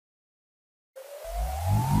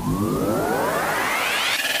Hello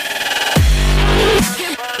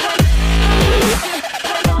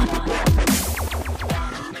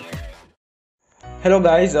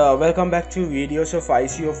guys, welcome back to videos of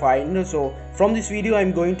ICO Finder. So from this video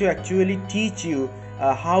I'm going to actually teach you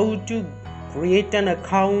how to create an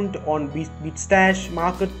account on BITSTASH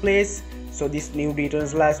marketplace, so this new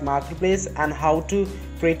decentralized marketplace, and how to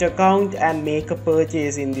create an account and make a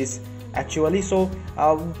purchase in this actually. So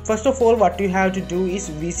first of all, what you have to do is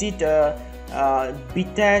visit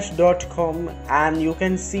BITSTASH.com, and you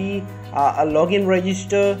can see a login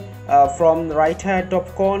register from the right hand top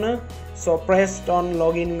corner. So press on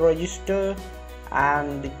login register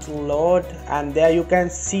and it will load, and there you can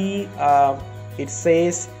see it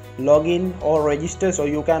says login or register. So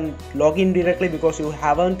you can log in directly because you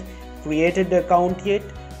haven't created the account yet,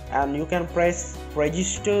 and you can press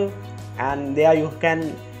register, and there you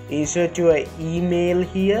can insert your email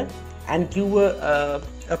here and give a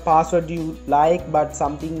password you like, but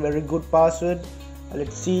something very good password.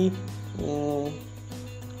 Let's see.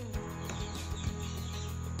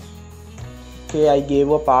 Okay, I gave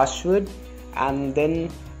a password, and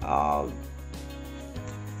then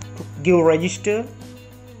give register.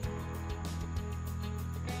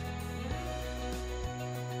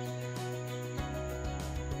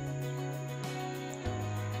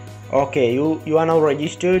 Okay, you are now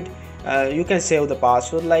registered. You can save the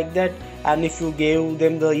password like that, and if you gave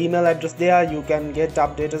them the email address there, you can get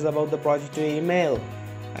updates about the project to email.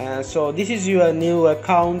 So this is your new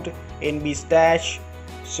account in BITSTASH,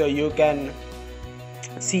 so you can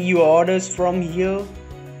see your orders from here.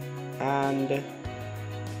 And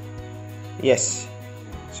yes,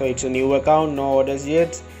 so it's a new account, no orders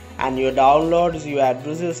yet, and your downloads, your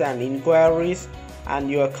addresses and inquiries, and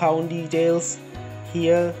your account details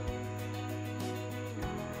here.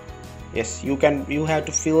 Yes, you have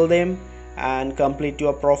to fill them and complete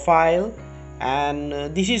your profile, and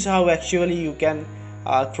this is how actually you can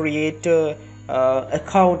create a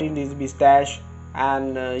account in this BITSTASH,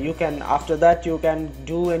 and you can, after that, you can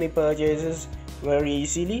do any purchases very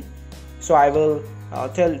easily. So I will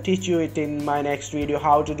teach you it in my next video,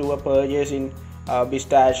 how to do a purchase in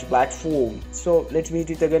BITSTASH platform. So let's meet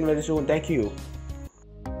it again very soon. Thank you.